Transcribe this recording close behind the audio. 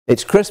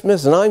It's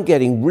Christmas and I'm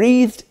getting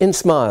wreathed in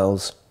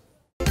smiles.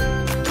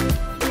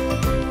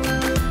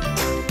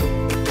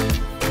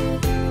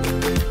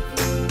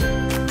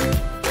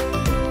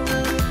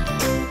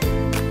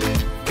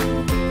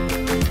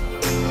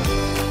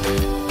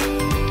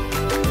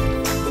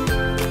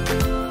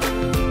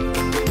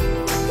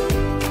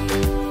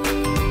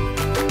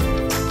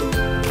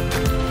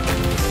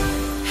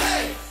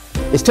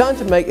 It's time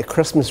to make a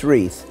Christmas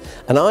wreath,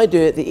 and I do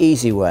it the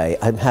easy way.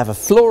 I have a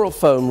floral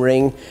foam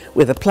ring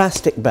with a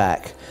plastic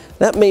back.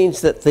 That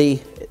means that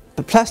the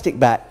plastic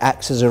back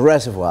acts as a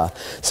reservoir.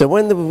 So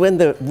when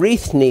the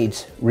wreath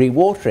needs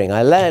re-watering,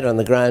 I lay it on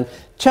the ground,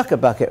 chuck a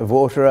bucket of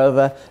water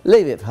over,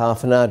 leave it for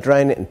half an hour,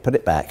 drain it and put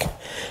it back.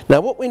 Now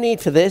what we need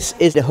for this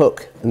is a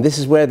hook, and this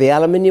is where the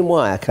aluminium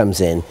wire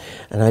comes in.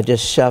 And I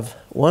just shove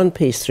one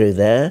piece through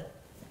there,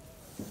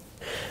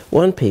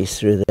 one piece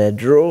through there,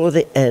 draw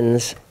the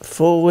ends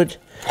forward,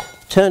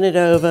 turn it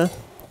over,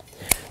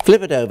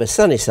 flip it over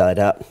sunny side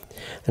up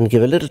and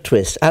give a little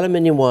twist.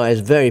 Aluminium wire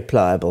is very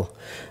pliable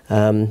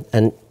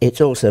and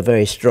it's also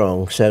very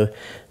strong, so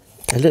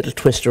a little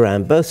twist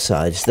around both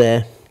sides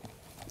there,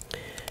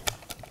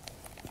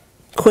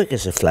 quick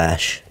as a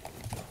flash,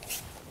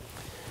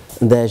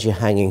 and there's your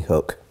hanging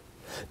hook.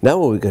 Now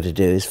all we've got to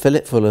do is fill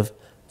it full of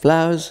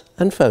flowers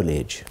and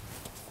foliage.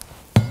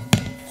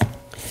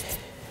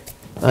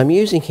 I'm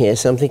using here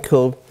something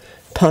called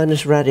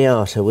Pinus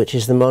radiata, which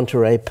is the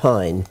Monterey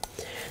pine.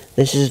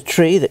 This is a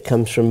tree that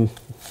comes from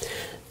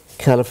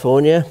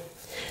California,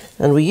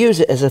 and we use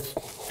it as a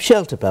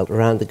shelter belt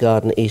around the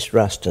garden at East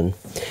Ruston.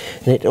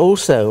 And it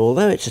also,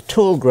 although it's a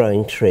tall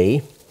growing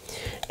tree,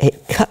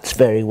 it cuts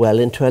very well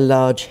into a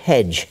large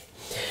hedge.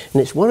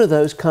 And it's one of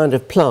those kind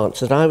of plants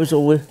that I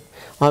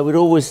would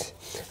always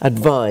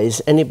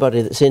advise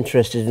anybody that's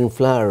interested in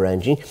flower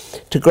arranging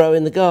to grow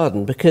in the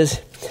garden,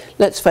 because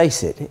let's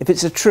face it, if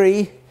it's a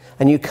tree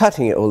and you're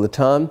cutting it all the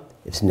time,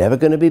 it's never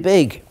going to be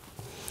big.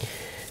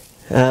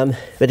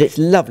 But it's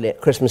lovely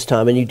at Christmas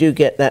time, and you do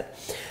get that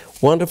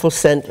wonderful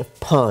scent of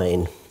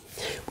pine.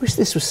 Wish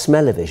this was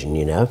smell-o-vision,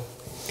 you know.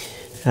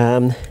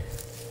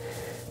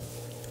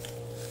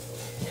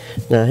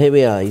 Now here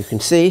we are, you can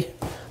see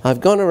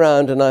I've gone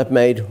around and I've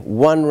made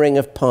one ring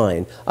of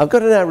pine. I've got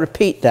to now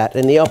repeat that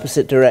in the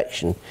opposite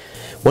direction.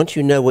 Once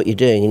you know what you're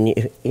doing,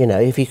 and you know,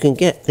 if you can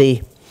get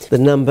the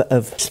number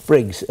of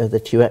sprigs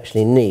that you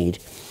actually need,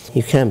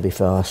 you can be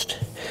fast.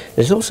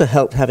 There's also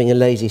helped having a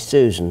lazy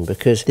Susan,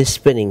 because this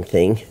spinning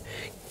thing,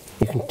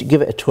 you can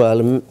give it a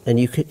twirl and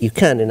you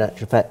can in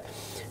actual fact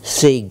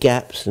see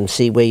gaps and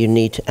see where you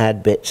need to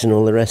add bits and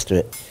all the rest of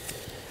it.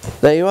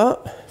 There you are,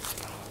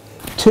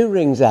 2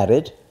 rings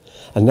added,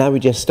 and now we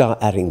just start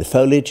adding the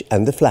foliage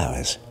and the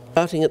flowers.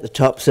 Starting at the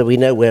top so we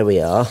know where we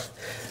are,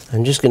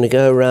 I'm just going to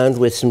go around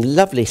with some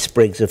lovely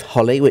sprigs of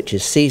holly, which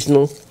is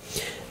seasonal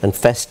and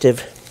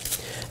festive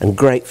and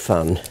great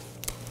fun.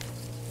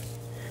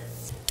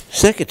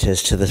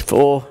 Secateurs to the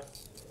fore,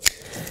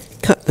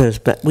 cut those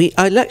back.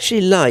 I actually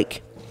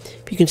like,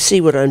 if you can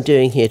see what I'm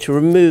doing here, to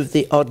remove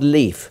the odd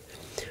leaf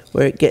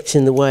where it gets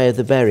in the way of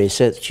the berries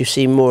so that you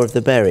see more of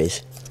the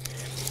berries.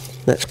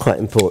 That's quite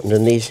important,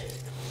 and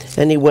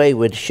any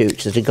wayward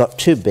shoots that have got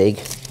too big,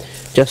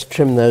 just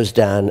trim those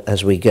down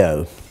as we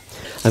go.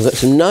 I've got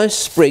some nice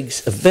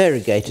sprigs of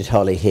variegated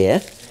holly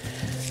here.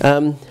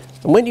 And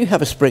when you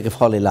have a sprig of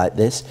holly like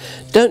this,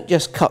 don't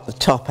just cut the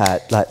top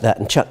out like that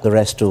and chuck the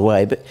rest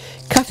away, but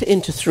cut it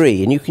into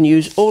 3, and you can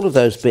use all of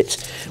those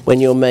bits when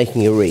you're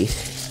making a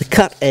wreath. The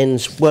cut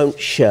ends won't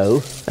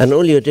show, and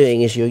all you're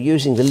doing is you're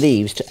using the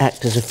leaves to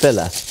act as a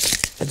filler.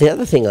 The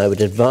other thing I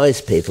would advise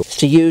people is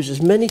to use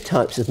as many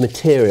types of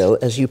material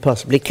as you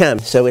possibly can.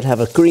 So we'd have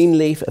a green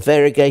leaf, a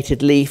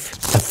variegated leaf,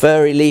 a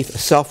furry leaf, a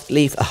soft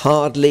leaf, a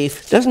hard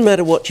leaf. Doesn't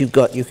matter what you've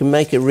got, you can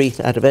make a wreath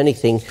out of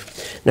anything.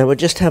 Now we'll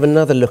just have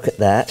another look at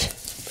that.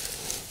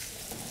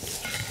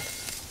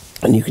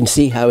 And you can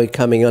see how we're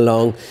coming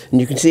along, and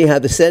you can see how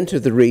the centre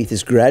of the wreath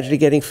is gradually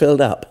getting filled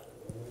up.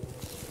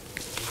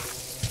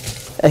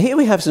 Here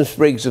we have some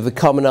sprigs of the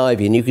common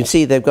ivy, and you can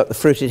see they've got the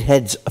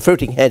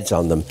fruiting heads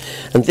on them,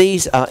 and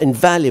these are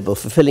invaluable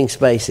for filling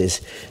spaces.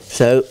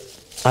 So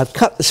I've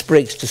cut the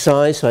sprigs to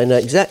size so I know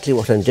exactly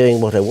what I'm doing,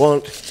 what I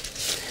want.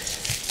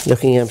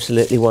 Looking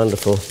absolutely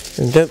wonderful.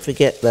 And don't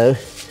forget though,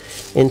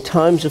 in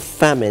times of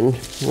famine,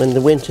 when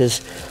the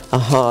winters are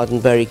hard and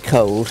very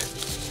cold,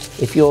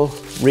 if your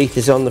wreath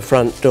is on the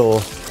front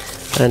door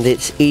and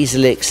it's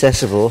easily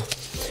accessible,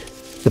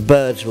 the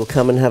birds will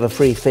come and have a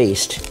free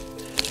feast.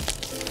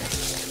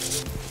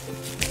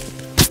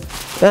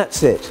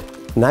 That's it.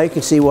 Now you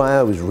can see why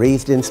I was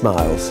wreathed in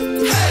smiles.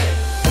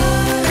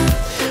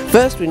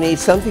 First we need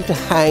something to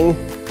hang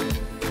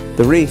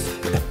the wreath.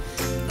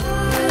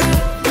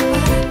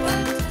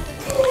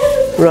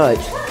 Right.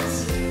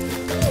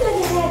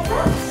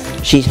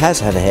 She has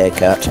had a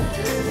haircut.